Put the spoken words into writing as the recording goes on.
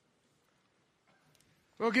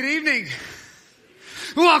Well, good evening.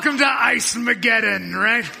 Welcome to Ice-Mageddon,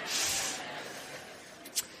 right?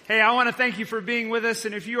 Hey, I want to thank you for being with us.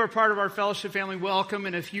 And if you are part of our fellowship family, welcome.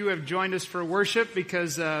 And if you have joined us for worship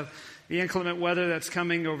because of the inclement weather that's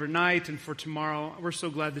coming overnight and for tomorrow, we're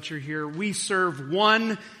so glad that you're here. We serve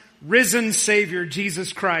one risen Savior,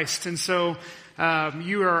 Jesus Christ. And so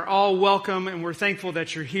you are all welcome, and we're thankful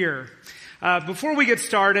that you're here. Before we get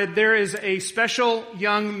started, there is a special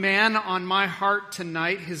young man on my heart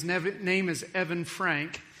tonight. His name is Evan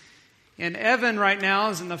Frank. And Evan right now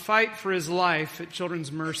is in the fight for his life at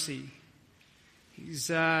Children's Mercy. He's,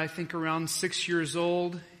 I think, around 6 years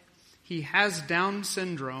old. He has Down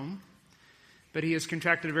syndrome, but he has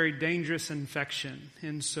contracted a very dangerous infection.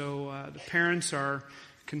 And so the parents are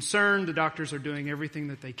concerned. The doctors are doing everything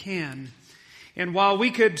that they can. And while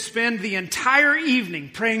we could spend the entire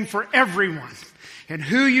evening praying for everyone and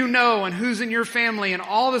who you know and who's in your family and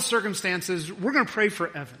all the circumstances, we're going to pray for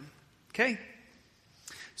Evan. Okay?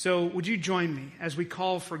 So would you join me as we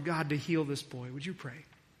call for God to heal this boy? Would you pray?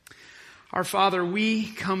 Our Father, we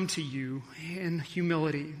come to you in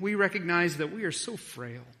humility. We recognize that we are so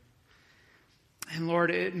frail. And Lord,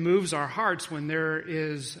 it moves our hearts when there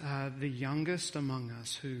is the youngest among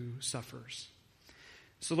us who suffers.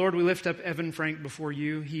 So Lord, we lift up Evan Frank before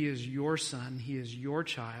you. He is your son. He is your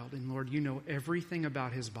child. And Lord, you know everything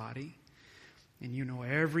about his body. And you know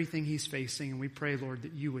everything he's facing. And we pray, Lord,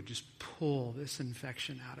 that you would just pull this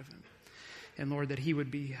infection out of him. And Lord, that he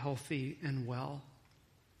would be healthy and well.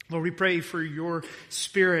 Lord, we pray for your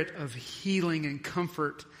spirit of healing and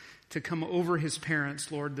comfort to come over his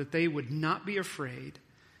parents, Lord, that they would not be afraid,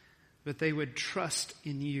 but they would trust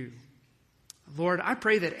in you. Lord, I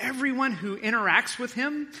pray that everyone who interacts with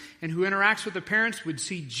him and who interacts with the parents would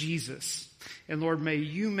see Jesus. And Lord, may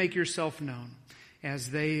you make yourself known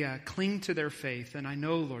as they cling to their faith. And I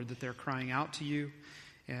know, Lord, that they're crying out to you,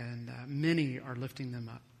 and many are lifting them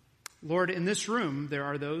up. Lord, in this room, there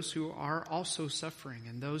are those who are also suffering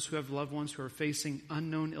and those who have loved ones who are facing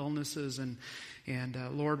unknown illnesses. And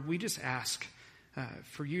Lord, we just ask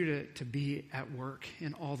for you to be at work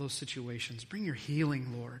in all those situations. Bring your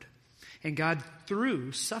healing, Lord. And God,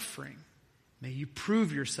 through suffering, may you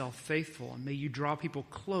prove yourself faithful, and may you draw people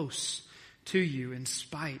close to you in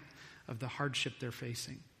spite of the hardship they're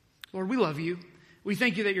facing. Lord, we love you. We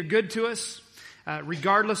thank you that you're good to us,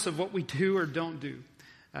 regardless of what we do or don't do.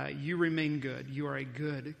 You remain good. You are a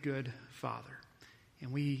good, good Father.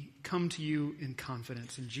 And we come to you in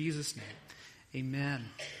confidence. In Jesus' name, amen.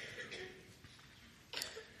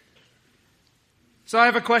 So I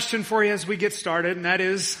have a question for you as we get started, and that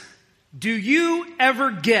is, do you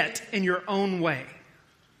ever get in your own way?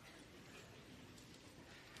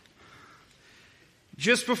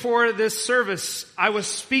 Just before this service, I was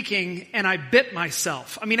speaking and I bit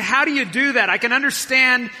myself. I mean, how do you do that? I can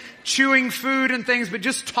understand chewing food and things, but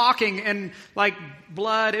just talking and like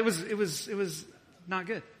blood, it was not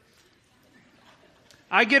good.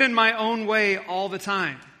 I get in my own way all the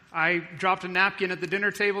time. I dropped a napkin at the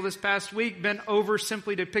dinner table this past week, bent over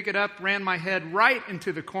simply to pick it up, ran my head right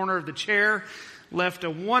into the corner of the chair, left a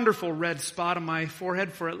wonderful red spot on my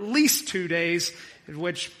forehead for at least 2 days,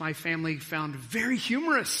 which my family found very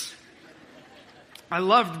humorous. I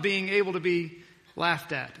loved being able to be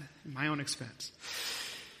laughed at at my own expense.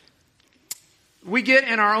 We get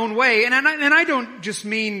in our own way, and I don't just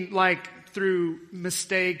mean like through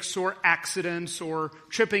mistakes or accidents or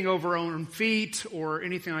tripping over our own feet or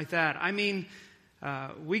anything like that. I mean,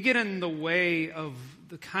 we get in the way of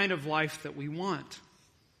the kind of life that we want.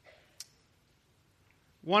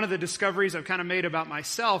 One of the discoveries I've kind of made about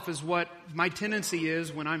myself is what my tendency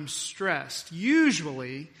is when I'm stressed.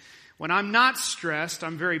 Usually, when I'm not stressed,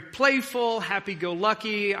 I'm very playful,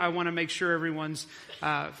 happy-go-lucky. I want to make sure everyone's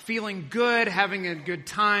feeling good, having a good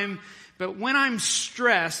time. But when I'm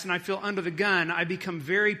stressed and I feel under the gun, I become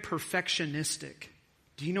very perfectionistic.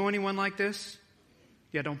 Do you know anyone like this?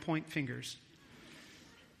 Yeah, don't point fingers.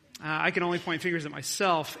 I can only point fingers at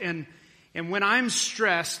myself. And when I'm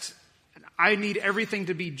stressed, I need everything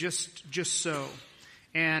to be just so.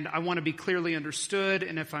 And I want to be clearly understood.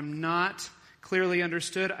 And if I'm not clearly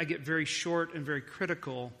understood, I get very short and very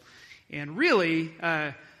critical. And really,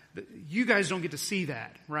 you guys don't get to see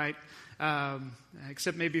that, right?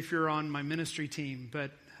 Except maybe if you're on my ministry team,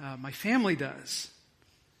 but my family does.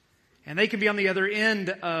 And they can be on the other end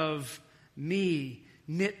of me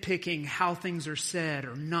nitpicking how things are said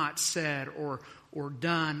or not said or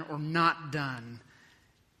done or not done.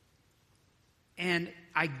 And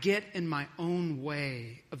I get in my own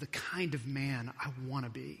way of the kind of man I want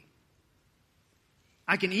to be.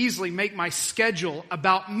 I can easily make my schedule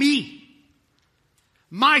about me.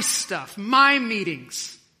 my stuff, my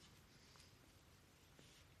meetings,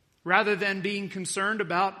 rather than being concerned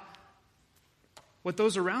about what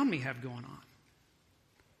those around me have going on.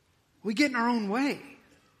 We get in our own way.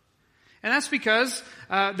 And that's because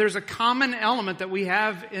there's a common element that we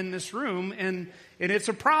have in this room, and it's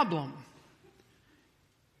a problem.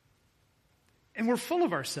 And we're full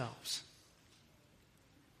of ourselves.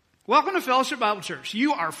 Welcome to Fellowship Bible Church.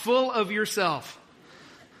 You are full of yourself.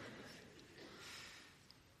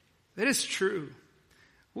 That is true.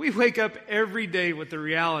 We wake up every day with the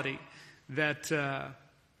reality that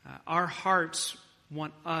our hearts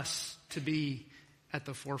want us to be at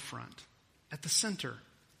the forefront, at the center.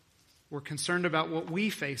 We're concerned about what we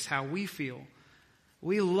face, how we feel.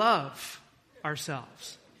 We love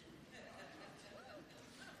ourselves.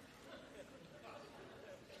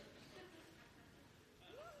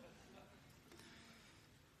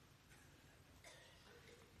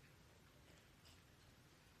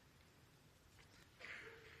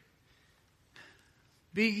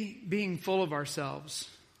 Being full of ourselves,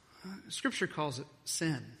 Scripture calls it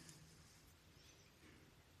sin.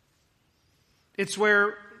 It's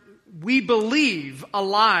where we believe a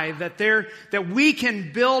lie that we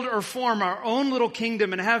can build or form our own little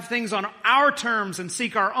kingdom and have things on our terms and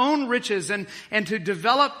seek our own riches and to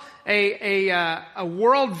develop a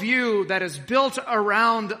worldview that is built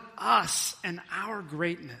around us and our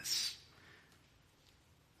greatness.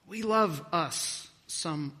 We love us,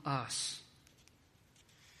 some us.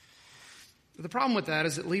 But the problem with that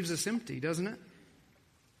is it leaves us empty, doesn't it?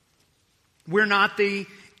 We're not the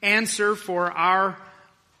answer for our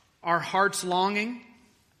heart's longing.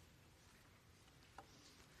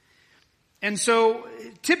 And so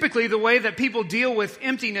typically the way that people deal with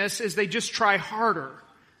emptiness is they just try harder.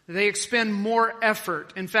 They expend more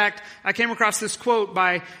effort. In fact, I came across this quote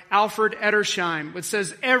by Alfred Edersheim, which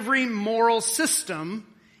says, "Every moral system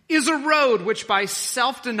is a road which by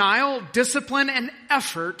self-denial, discipline, and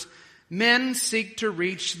effort men seek to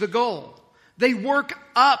reach the goal. They work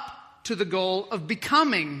up to the goal of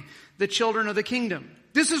becoming the children of the kingdom."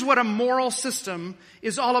 This is what a moral system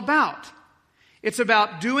is all about. It's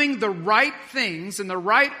about doing the right things in the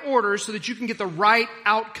right order so that you can get the right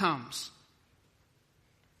outcomes.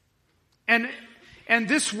 And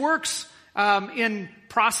this works in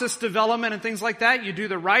process development and things like that. You do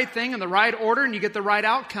the right thing in the right order and you get the right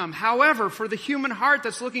outcome. However, for the human heart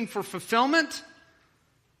that's looking for fulfillment,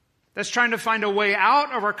 that's trying to find a way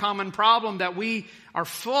out of our common problem, that we are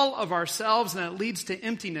full of ourselves and it leads to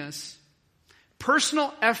emptiness,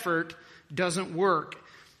 personal effort doesn't work.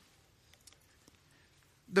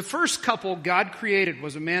 The first couple God created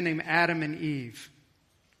was a man named Adam and Eve.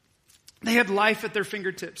 They had life at their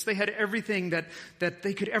fingertips. They had everything that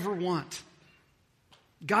they could ever want.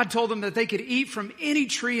 God told them that they could eat from any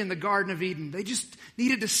tree in the Garden of Eden. They just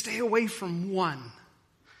needed to stay away from one.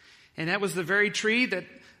 And that was the very tree that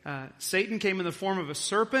Satan came in the form of a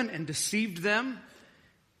serpent and deceived them.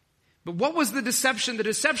 But what was the deception? The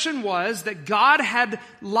deception was that God had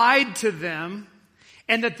lied to them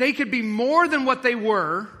and that they could be more than what they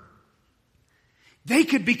were. They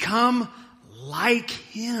could become like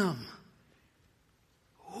Him.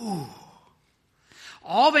 Ooh.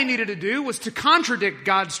 All they needed to do was to contradict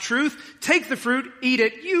God's truth, take the fruit, eat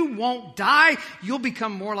it. You won't die. You'll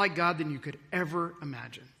become more like God than you could ever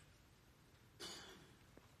imagine.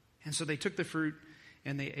 And so they took the fruit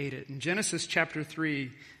and they ate it. In Genesis chapter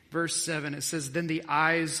 3, verse 7, it says, "Then the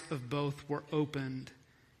eyes of both were opened,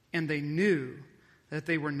 and they knew that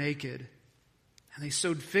they were naked. And they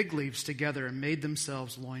sewed fig leaves together and made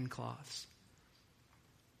themselves loincloths."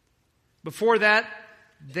 Before that,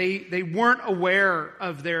 they weren't aware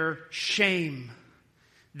of their shame,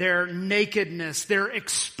 their nakedness, their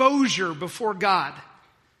exposure before God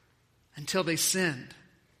until they sinned.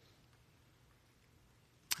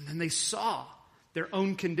 And then they saw their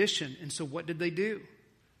own condition. And so what did they do?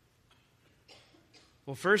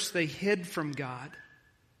 Well, first they hid from God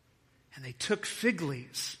and they took fig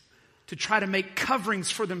leaves to try to make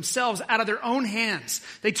coverings for themselves out of their own hands.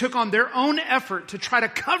 They took on their own effort to try to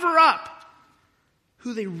cover up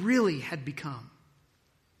who they really had become.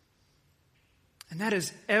 And that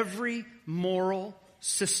is every moral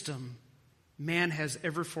system man has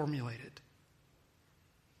ever formulated.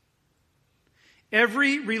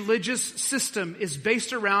 Every religious system is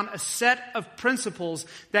based around a set of principles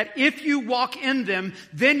that if you walk in them,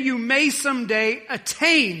 then you may someday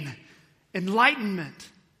attain enlightenment,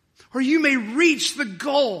 or you may reach the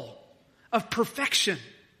goal of perfection.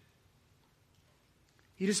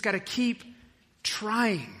 You just got to keep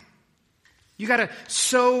trying. You got to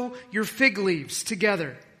sew your fig leaves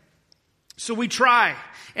together. So we try,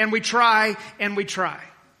 and we try, and we try.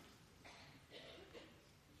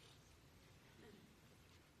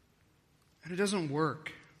 And it doesn't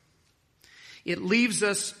work. It leaves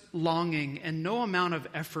us longing, and no amount of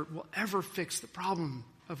effort will ever fix the problem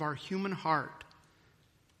of our human heart.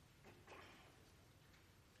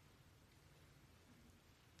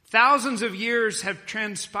 Thousands of years have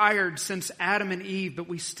transpired since Adam and Eve, but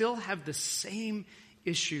we still have the same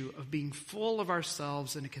issue of being full of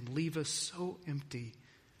ourselves, and it can leave us so empty.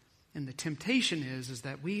 And the temptation is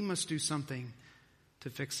that we must do something to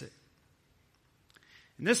fix it.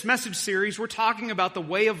 In this message series, we're talking about the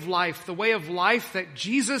way of life that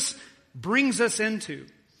Jesus brings us into.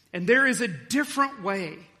 And there is a different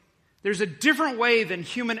way. There's a different way than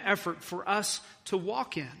human effort for us to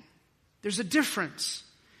walk in. There's a difference.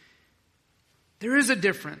 There is a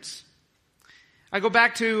difference. I go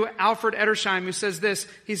back to Alfred Edersheim, who says this.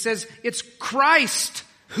 He says, it's Christ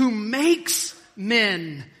who makes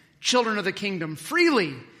men children of the kingdom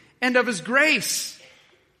freely and of his grace.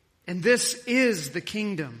 And this is the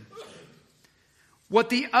kingdom. What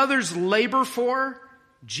the others labor for,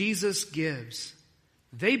 Jesus gives.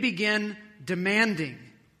 They begin demanding,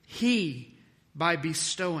 he by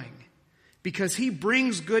bestowing, because he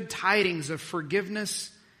brings good tidings of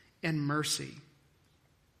forgiveness and mercy.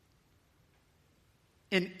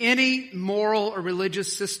 In any moral or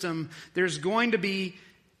religious system, there's going to be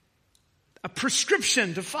a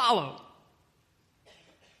prescription to follow.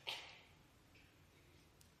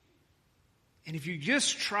 And if you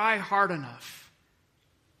just try hard enough,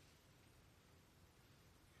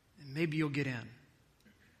 then maybe you'll get in.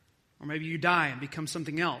 Or maybe you die and become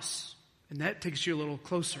something else, and that takes you a little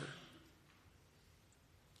closer.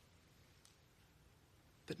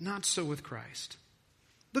 But not so with Christ.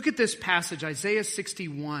 Look at this passage, Isaiah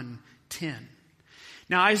 61:10.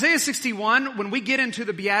 Now, Isaiah 61, when we get into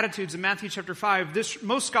the Beatitudes in Matthew chapter 5,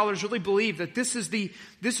 most scholars really believe that this is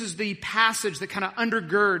the passage that kind of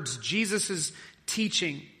undergirds Jesus'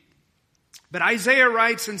 teaching. But Isaiah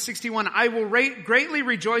writes in 61, I will greatly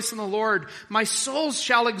rejoice in the Lord. My soul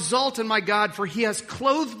shall exult in my God, for he has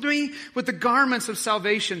clothed me with the garments of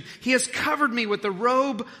salvation. He has covered me with the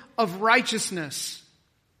robe of righteousness.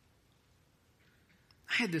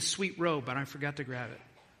 I had this sweet robe, but I forgot to grab it.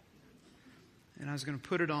 And I was going to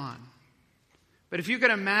put it on. But if you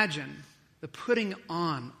could imagine the putting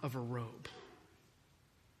on of a robe.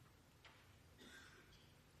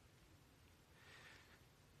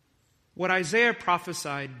 What Isaiah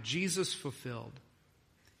prophesied, Jesus fulfilled.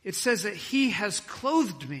 It says that he has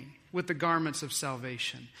clothed me with the garments of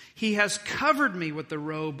salvation. He has covered me with the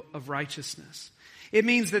robe of righteousness. It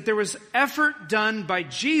means that there was effort done by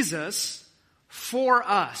Jesus for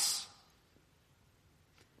us.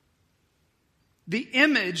 The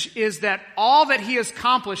image is that all that he has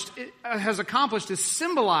accomplished is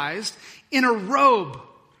symbolized in a robe.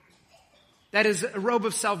 That is a robe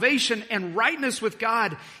of salvation and rightness with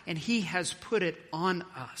God, and he has put it on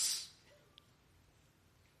us.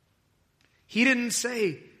 He didn't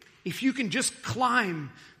say, if you can just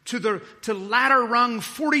climb to ladder rung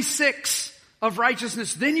 46 of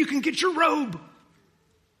righteousness, then you can get your robe.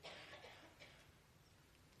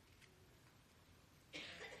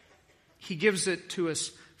 He gives it to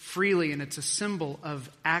us freely, and it's a symbol of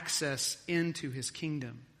access into his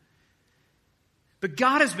kingdom. But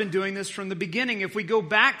God has been doing this from the beginning. If we go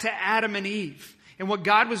back to Adam and Eve and what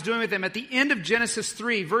God was doing with them at the end of Genesis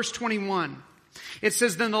 3, verse 21, it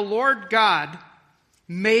says, then the Lord God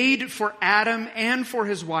made for Adam and for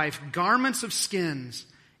his wife garments of skins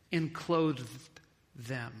and clothed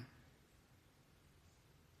them.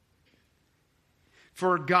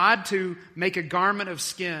 For God to make a garment of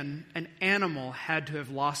skin, an animal had to have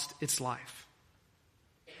lost its life.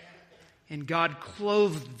 And God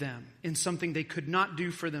clothed them in something they could not do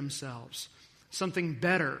for themselves. Something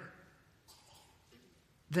better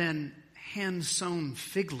than hand-sewn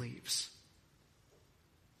fig leaves.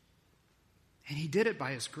 And he did it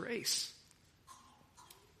by his grace.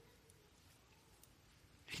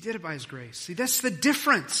 He did it by his grace. See, that's the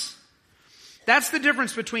difference. That's the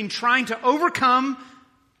difference between trying to overcome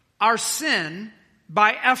our sin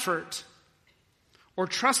by effort or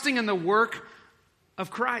trusting in the work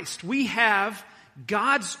of Christ. We have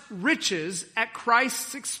God's riches at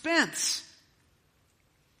Christ's expense.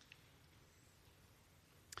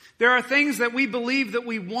 There are things that we believe that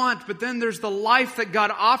we want, but then there's the life that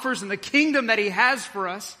God offers and the kingdom that he has for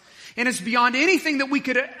us. And it's beyond anything that we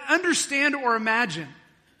could understand or imagine.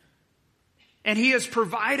 And he has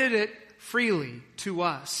provided it freely to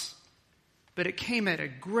us. But it came at a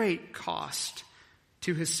great cost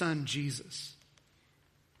to his son Jesus.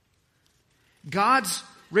 God's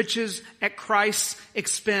riches at Christ's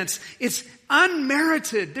expense. It's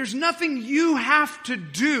unmerited. There's nothing you have to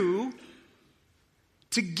do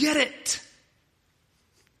to get it.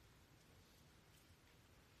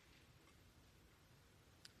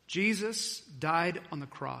 Jesus died on the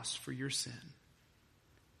cross for your sin.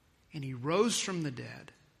 And he rose from the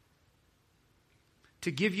dead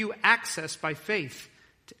to give you access by faith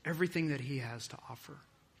to everything that he has to offer.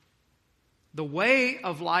 The way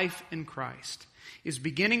of life in Christ is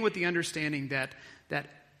beginning with the understanding that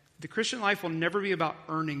the Christian life will never be about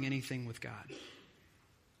earning anything with God.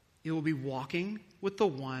 It will be walking with the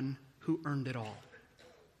one who earned it all.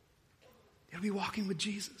 It'll be walking with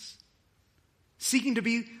Jesus. Seeking to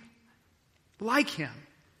be like him.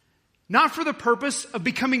 Not for the purpose of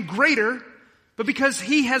becoming greater, but because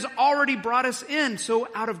he has already brought us in. So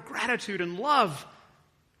out of gratitude and love,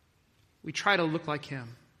 we try to look like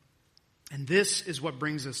him. And this is what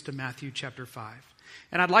brings us to Matthew chapter 5.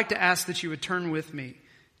 And I'd like to ask that you would turn with me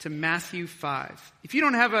to Matthew 5. If you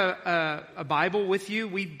don't have a Bible with you,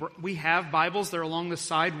 we have Bibles. They're along the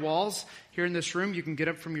side walls here in this room. You can get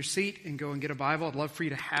up from your seat and go and get a Bible. I'd love for you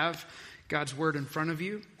to have God's Word in front of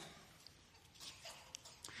you.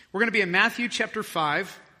 We're going to be in Matthew chapter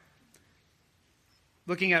 5,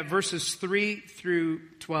 looking at verses 3 through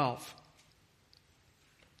 12.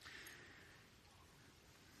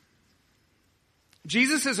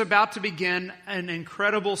 Jesus is about to begin an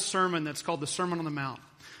incredible sermon that's called the Sermon on the Mount.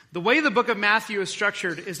 The way the book of Matthew is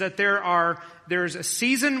structured is that there's a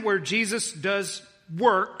season where Jesus does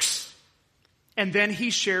works, and then he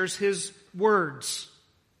shares his words.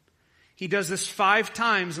 He does this 5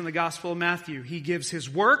 times in the Gospel of Matthew. He gives his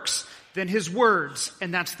works, then his words,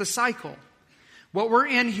 and that's the cycle. What we're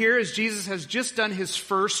in here is Jesus has just done his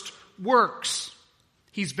first works.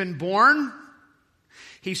 He's been born.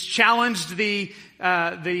 He's challenged the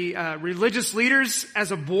religious leaders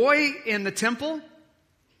as a boy in the temple.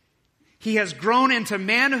 He has grown into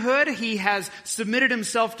manhood. He has submitted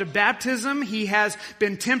himself to baptism. He has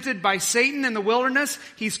been tempted by Satan in the wilderness.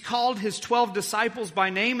 He's called his 12 disciples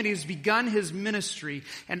by name, and he's begun his ministry.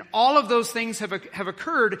 And all of those things have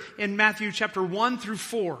occurred in Matthew chapter 1 through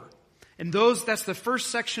 4. And that's the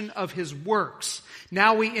first section of his works.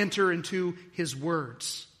 Now we enter into his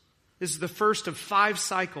words. This is the first of 5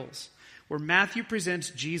 cycles where Matthew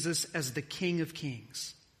presents Jesus as the King of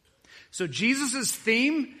Kings. So Jesus'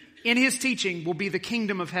 theme in his teaching will be the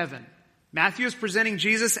kingdom of heaven. Matthew is presenting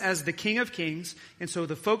Jesus as the King of Kings, and so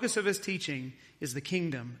the focus of his teaching is the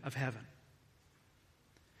kingdom of heaven.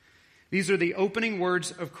 These are the opening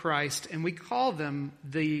words of Christ, and we call them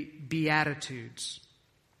the Beatitudes.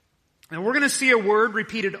 And we're going to see a word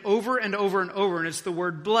repeated over and over and over, and it's the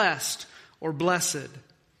word blessed or blessed.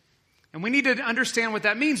 And we need to understand what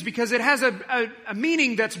that means because it has a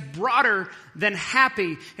meaning that's broader than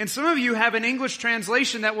happy. And some of you have an English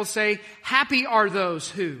translation that will say, happy are those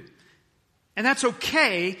who. And that's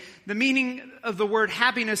okay. The meaning of the word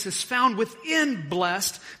happiness is found within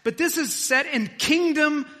blessed, but this is set in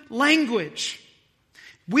kingdom language.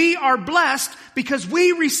 We are blessed because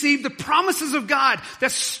we received the promises of God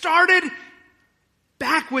that started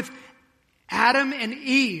back with Adam and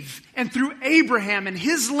Eve, and through Abraham and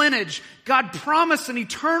his lineage, God promised an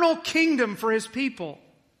eternal kingdom for his people.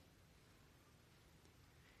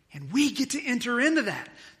 And we get to enter into that.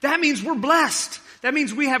 That means we're blessed. That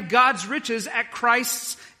means we have God's riches at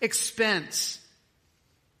Christ's expense.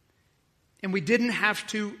 And we didn't have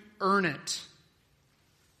to earn it.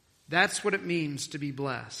 That's what it means to be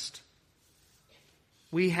blessed.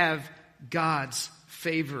 We have God's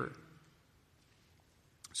favor.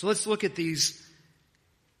 So let's look at these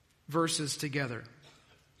verses together.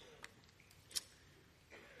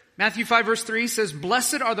 Matthew 5 verse 3 says,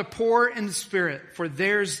 "Blessed are the poor in spirit, for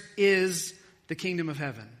theirs is the kingdom of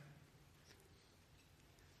heaven."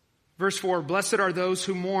 Verse 4, "Blessed are those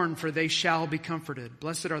who mourn, for they shall be comforted.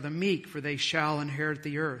 Blessed are the meek, for they shall inherit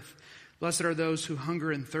the earth. Blessed are those who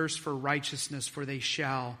hunger and thirst for righteousness, for they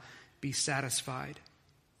shall be satisfied."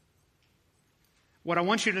 What I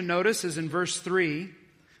want you to notice is in verse 3,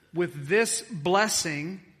 with this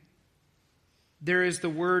blessing, there is the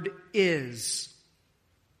word is.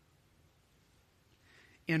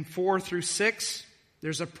 In 4 through 6,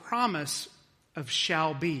 there's a promise of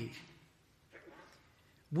shall be.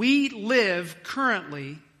 We live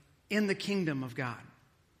currently in the kingdom of God,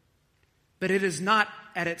 but it is not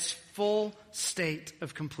at its full state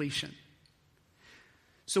of completion.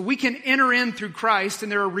 So we can enter in through Christ,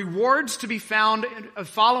 and there are rewards to be found of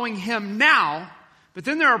following him now, but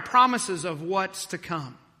then there are promises of what's to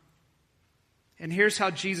come. And here's how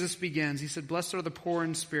Jesus begins. He said, "Blessed are the poor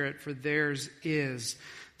in spirit, for theirs is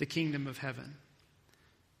the kingdom of heaven."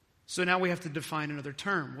 So now we have to define another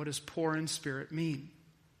term. What does poor in spirit mean?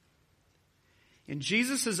 In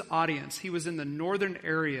Jesus' audience, he was in the northern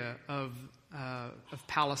area of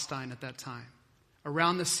Palestine at that time,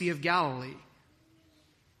 around the Sea of Galilee.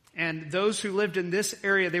 And those who lived in this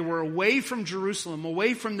area, they were away from Jerusalem,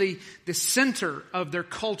 away from the center of their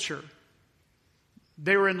culture.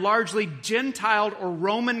 They were in largely Gentile or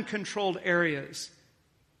Roman-controlled areas.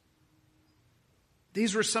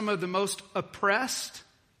 These were some of the most oppressed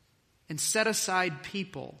and set-aside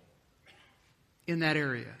people in that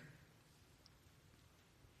area.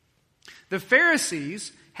 The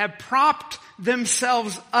Pharisees had propped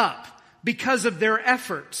themselves up because of their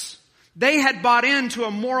efforts. They had bought into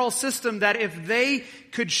a moral system that if they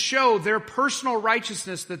could show their personal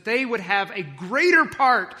righteousness, that they would have a greater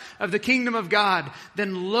part of the kingdom of God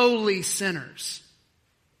than lowly sinners.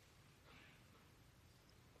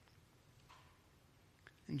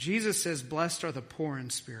 And Jesus says, blessed are the poor in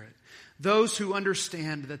spirit, those who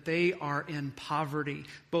understand that they are in poverty,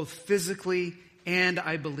 both physically and,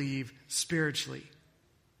 I believe, spiritually.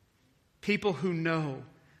 People who know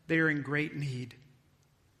they are in great need.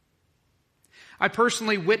 I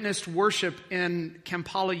personally witnessed worship in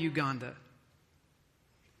Kampala, Uganda,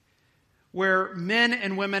 where men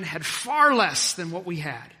and women had far less than what we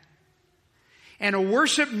had. And a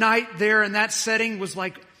worship night there in that setting was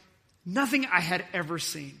like nothing I had ever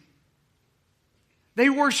seen. They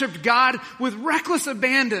worshiped God with reckless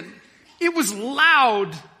abandon. It was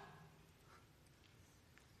loud.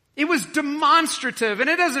 It was demonstrative. And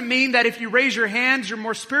it doesn't mean that if you raise your hands, you're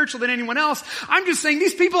more spiritual than anyone else. I'm just saying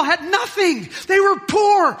these people had nothing. They were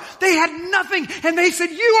poor. They had nothing. And they said,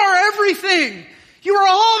 you are everything. You are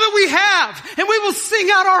all that we have. And we will sing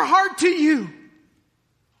out our heart to you.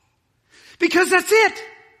 Because that's it.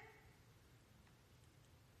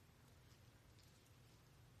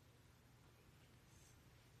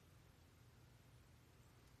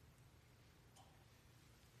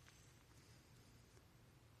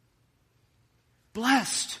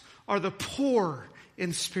 Blessed are the poor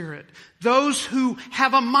in spirit. Those who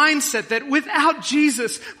have a mindset that without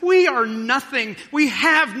Jesus, we are nothing. We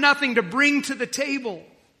have nothing to bring to the table.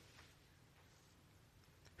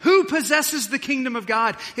 Who possesses the kingdom of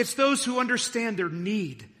God? It's those who understand their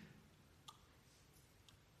need.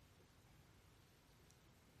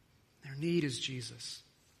 Their need is Jesus.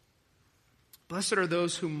 Blessed are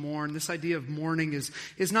those who mourn. This idea of mourning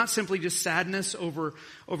is not simply just sadness over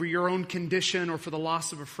your own condition or for the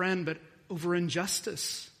loss of a friend, but over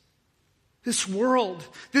injustice. This world,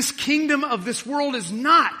 this kingdom of this world is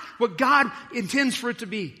not what God intends for it to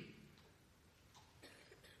be.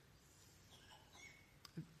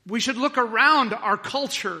 We should look around our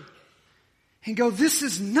culture and go, this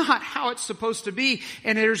is not how it's supposed to be.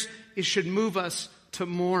 And it should move us to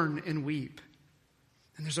mourn and weep.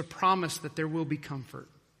 And there's a promise that there will be comfort.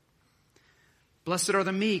 Blessed are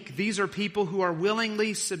the meek. These are people who are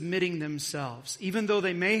willingly submitting themselves, even though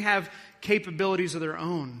they may have capabilities of their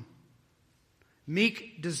own.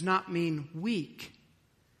 Meek does not mean weak.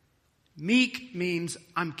 Meek means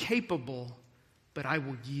I'm capable, but I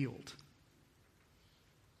will yield.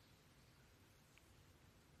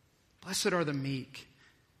 Blessed are the meek,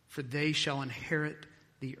 for they shall inherit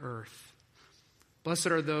the earth.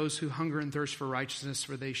 Blessed are those who hunger and thirst for righteousness,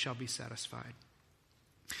 for they shall be satisfied.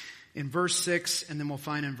 In verse 6, and then we'll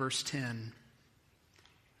find in verse 10,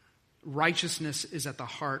 righteousness is at the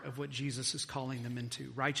heart of what Jesus is calling them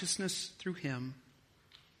into. Righteousness through Him.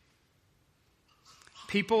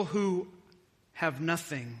 People who have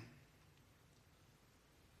nothing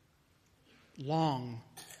long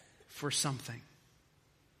for something.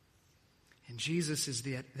 And Jesus is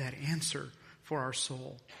that answer for our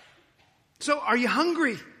soul. So are you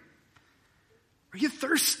hungry? Are you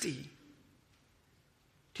thirsty?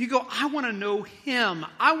 Do you go, I want to know Him.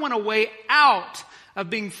 I want a way out of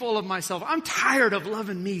being full of myself. I'm tired of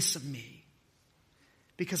loving me some me.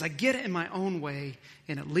 Because I get it in my own way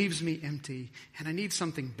and it leaves me empty. And I need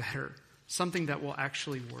something better. Something that will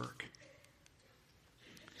actually work.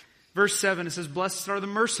 Verse 7, it says, blessed are the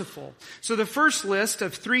merciful. So the first list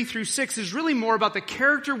of 3 through 6 is really more about the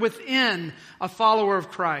character within a follower of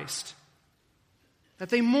Christ. That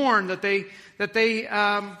they mourn, that they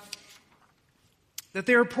are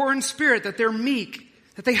poor in spirit, that they're meek,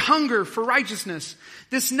 that they hunger for righteousness.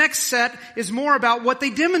 This next set is more about what they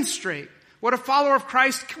demonstrate. What a follower of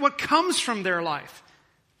Christ, what comes from their life.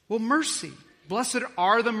 Well, mercy. Blessed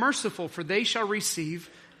are the merciful, for they shall receive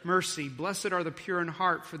mercy. Blessed are the pure in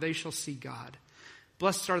heart, for they shall see God.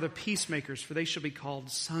 Blessed are the peacemakers, for they shall be called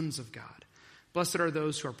sons of God. Blessed are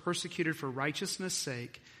those who are persecuted for righteousness'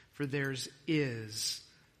 sake, for theirs is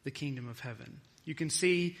the kingdom of heaven. You can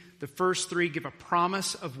see the first three give a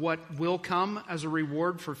promise of what will come as a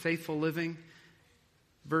reward for faithful living.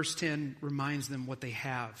 Verse 10 reminds them what they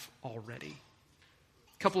have already.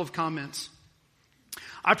 A couple of comments.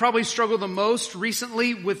 I probably struggle the most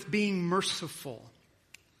recently with being merciful.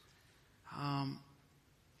 I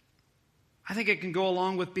think it can go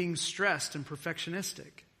along with being stressed and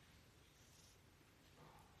perfectionistic.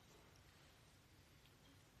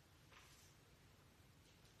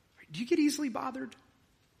 Do you get easily bothered?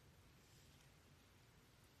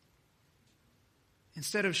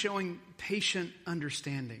 Instead of showing patient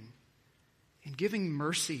understanding and giving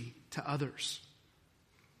mercy to others.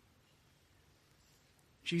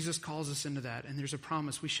 Jesus calls us into that, and there's a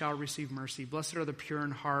promise: we shall receive mercy. Blessed are the pure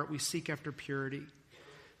in heart. We seek after purity.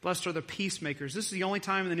 Blessed are the peacemakers. This is the only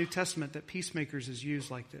time in the New Testament that peacemakers is used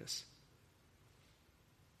like this.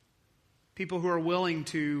 People who are willing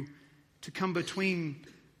to come between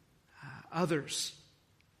others,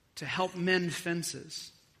 to help mend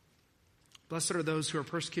fences. Blessed are those who are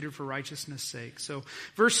persecuted for righteousness' sake. So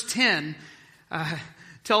verse 10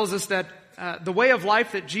 tells us that the way of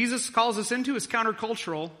life that Jesus calls us into is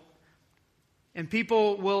countercultural, and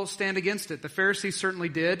people will stand against it. The Pharisees certainly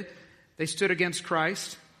did. They stood against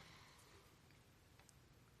Christ.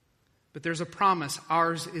 But there's a promise.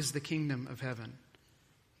 Ours is the kingdom of heaven.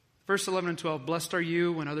 Verse 11 and 12, blessed are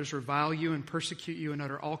you when others revile you and persecute you and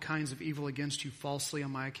utter all kinds of evil against you falsely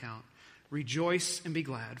on my account. Rejoice and be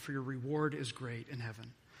glad, for your reward is great in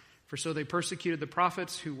heaven. For so they persecuted the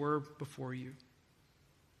prophets who were before you.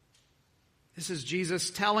 This is Jesus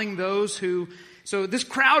telling those who... So this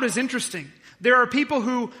crowd is interesting. There are people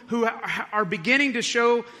who are beginning to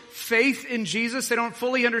show faith in Jesus. They don't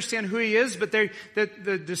fully understand who he is, but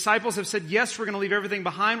the disciples have said, yes, we're going to leave everything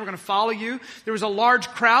behind. We're going to follow you. There was a large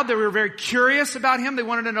crowd that were very curious about him. They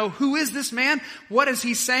wanted to know, who is this man? What is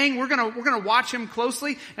he saying? We're going to watch him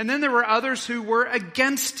closely. And then there were others who were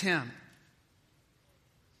against him.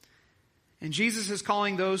 And Jesus is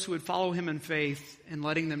calling those who would follow him in faith and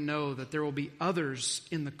letting them know that there will be others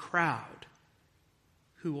in the crowd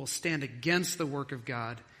who will stand against the work of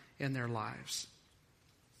God in their lives.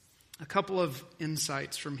 A couple of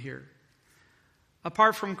insights from here.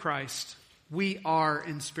 Apart from Christ, we are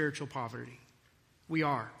in spiritual poverty. We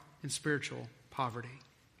are in spiritual poverty.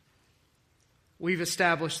 We've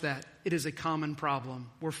established that it is a common problem.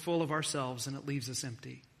 We're full of ourselves and it leaves us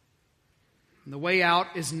empty. And the way out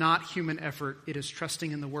is not human effort. It is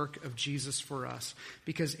trusting in the work of Jesus for us.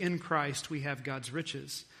 Because in Christ we have God's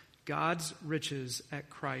riches. God's riches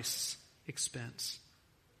at Christ's expense.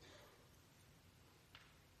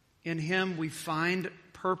 In him we find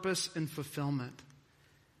purpose and fulfillment.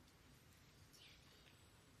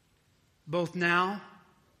 Both now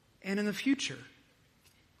and in the future.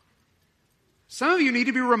 Some of you need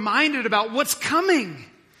to be reminded about what's coming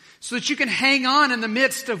so that you can hang on in the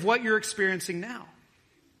midst of what you're experiencing now.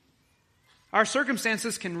 Our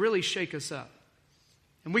circumstances can really shake us up.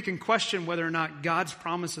 And we can question whether or not God's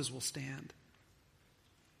promises will stand.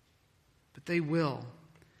 But they will,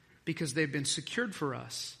 because they've been secured for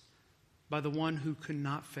us by the one who could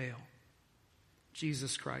not fail,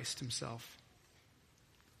 Jesus Christ himself.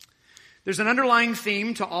 There's an underlying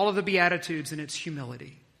theme to all of the Beatitudes, and it's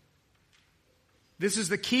humility. This is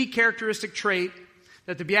the key characteristic trait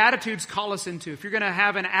that the Beatitudes call us into. If you're going to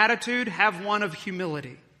have an attitude, have one of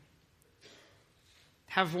humility.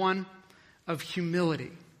 Have one of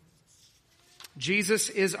humility. Jesus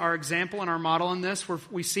is our example and our model in this.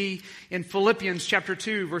 We see in Philippians chapter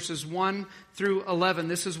 2, verses 1 through 11.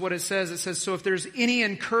 This is what it says. It says, so if there's any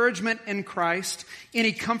encouragement in Christ,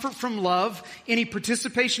 any comfort from love, any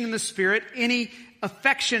participation in the Spirit, any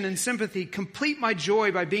affection and sympathy, complete my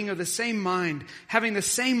joy by being of the same mind, having the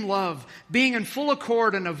same love, being in full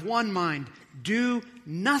accord and of one mind. Do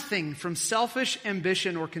nothing from selfish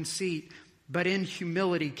ambition or conceit, but in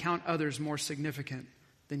humility count others more significant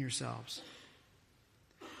than yourselves.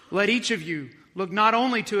 Let each of you look not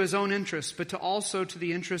only to his own interests, but also to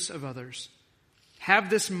the interests of others. Have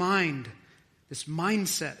this mind, this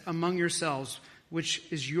mindset among yourselves, which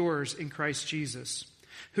is yours in Christ Jesus,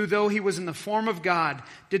 who though he was in the form of God,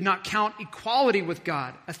 did not count equality with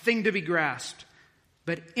God a thing to be grasped,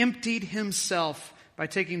 but emptied himself by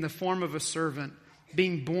taking the form of a servant,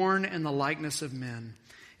 being born in the likeness of men.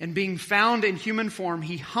 And being found in human form,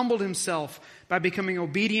 he humbled himself by becoming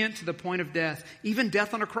obedient to the point of death, even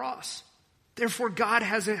death on a cross. Therefore God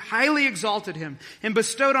has highly exalted him and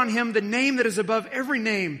bestowed on him the name that is above every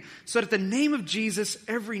name, so that at the name of Jesus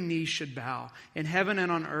every knee should bow, in heaven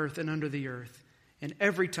and on earth and under the earth, and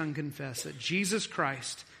every tongue confess that Jesus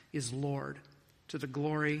Christ is Lord, to the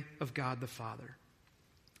glory of God the Father.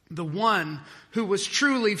 the one who was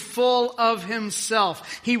truly full of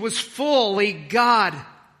himself. He was fully God.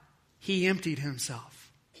 He emptied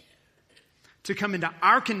himself to come into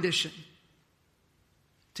our condition,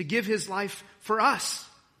 to give his life for us,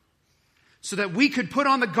 so that we could put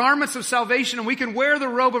on the garments of salvation and we can wear the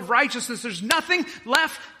robe of righteousness. There's nothing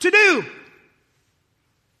left to do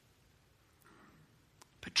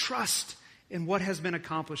but trust in what has been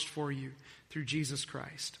accomplished for you through Jesus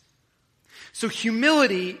Christ. So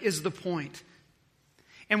humility is the point.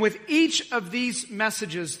 And with each of these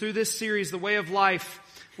messages through this series, The Way of Life,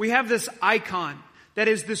 we have this icon that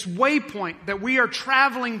is this waypoint that we are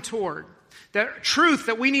traveling toward, that truth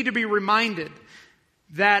that we need to be reminded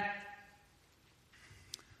that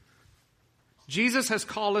Jesus has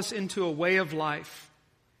called us into a way of life.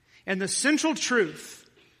 And the central truth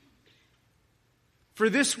for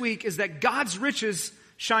this week is that God's riches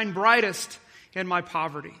shine brightest in my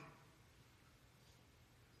poverty.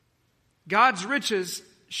 God's riches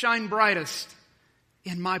shine brightest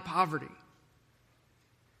in my poverty.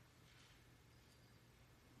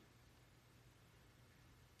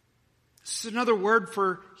 This is another word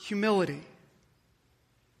for humility.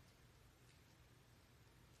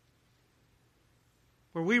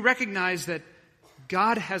 Where we recognize that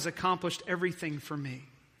God has accomplished everything for me.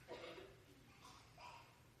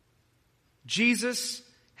 Jesus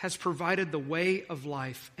has provided the way of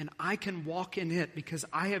life, and I can walk in it because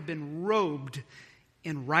I have been robed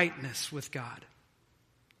in rightness with God.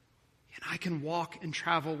 And I can walk and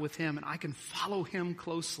travel with him, and I can follow him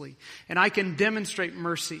closely, and I can demonstrate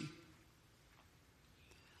mercy.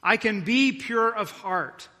 I can be pure of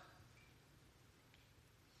heart.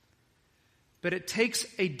 But it takes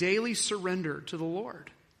a daily surrender to the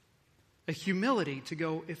Lord, a humility to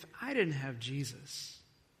go, if I didn't have Jesus,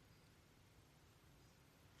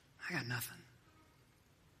 I got nothing.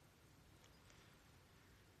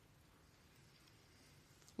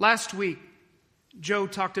 Last week, Joe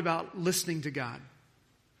talked about listening to God,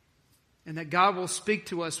 and that God will speak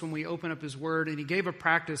to us when we open up his word, and he gave a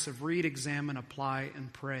practice of read, examine, apply,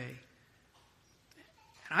 and pray.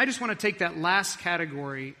 And I just want to take that last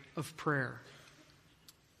category of prayer.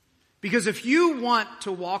 Because if you want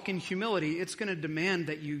to walk in humility, it's going to demand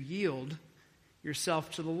that you yield yourself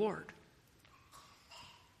to the Lord.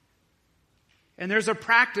 And there's a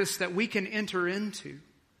practice that we can enter into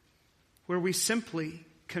where we simply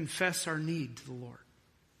confess our need to the Lord.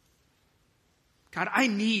 God, I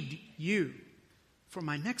need you for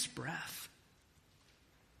my next breath.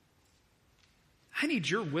 I need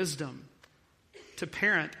your wisdom to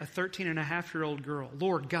parent a 13-and-a-half-year-old girl.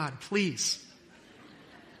 Lord God, please.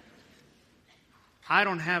 I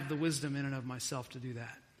don't have the wisdom in and of myself to do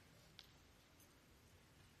that.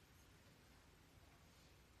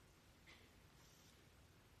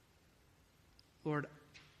 Lord,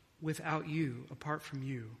 without you, apart from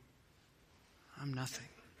you, I'm nothing.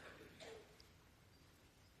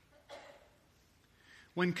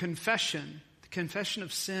 When confession, the confession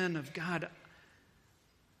of sin, of God,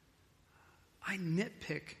 I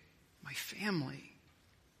nitpick my family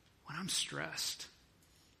when I'm stressed.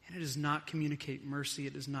 And it does not communicate mercy.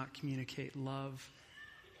 It does not communicate love.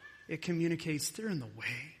 It communicates they're in the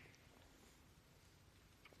way.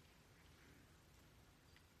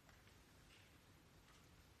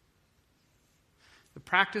 The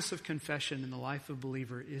practice of confession in the life of a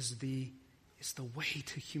believer is the way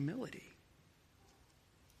to humility.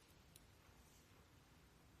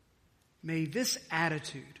 May this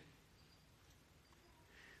attitude,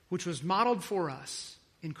 which was modeled for us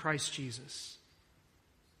in Christ Jesus,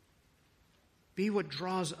 be what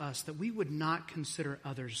draws us, that we would not consider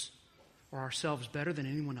others or ourselves better than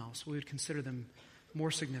anyone else. We would consider them more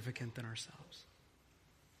significant than ourselves.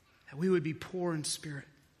 That we would be poor in spirit,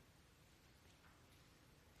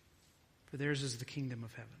 for theirs is the kingdom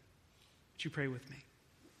of heaven. Would you pray with me?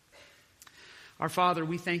 Our Father,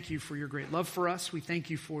 we thank you for your great love for us. We thank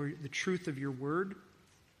you for the truth of your word.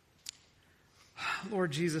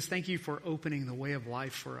 Lord Jesus, thank you for opening the way of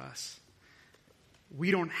life for us.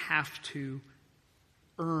 We don't have to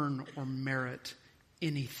earn or merit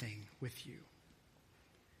anything with you.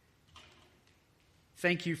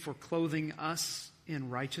 Thank you for clothing us in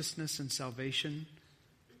righteousness and salvation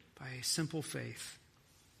by a simple faith.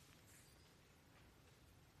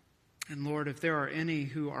 And Lord, if there are any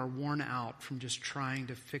who are worn out from just trying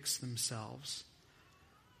to fix themselves,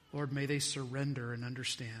 Lord, may they surrender and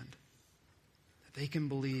understand that they can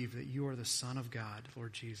believe that you are the Son of God,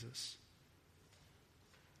 Lord Jesus.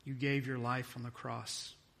 You gave your life on the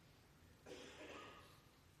cross,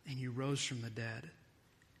 and you rose from the dead,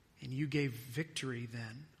 and you gave victory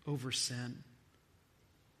then over sin.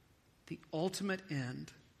 The ultimate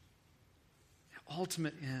end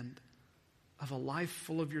ultimate end of a life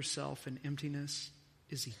full of yourself and emptiness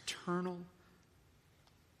is eternal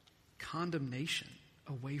condemnation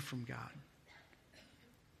away from God.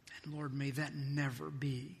 And Lord, may that never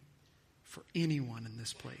be for anyone in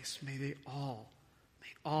this place. May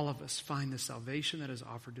all of us find the salvation that is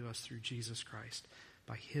offered to us through Jesus Christ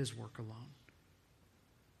by his work alone.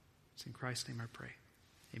 It's in Christ's name I pray.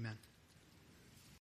 Amen.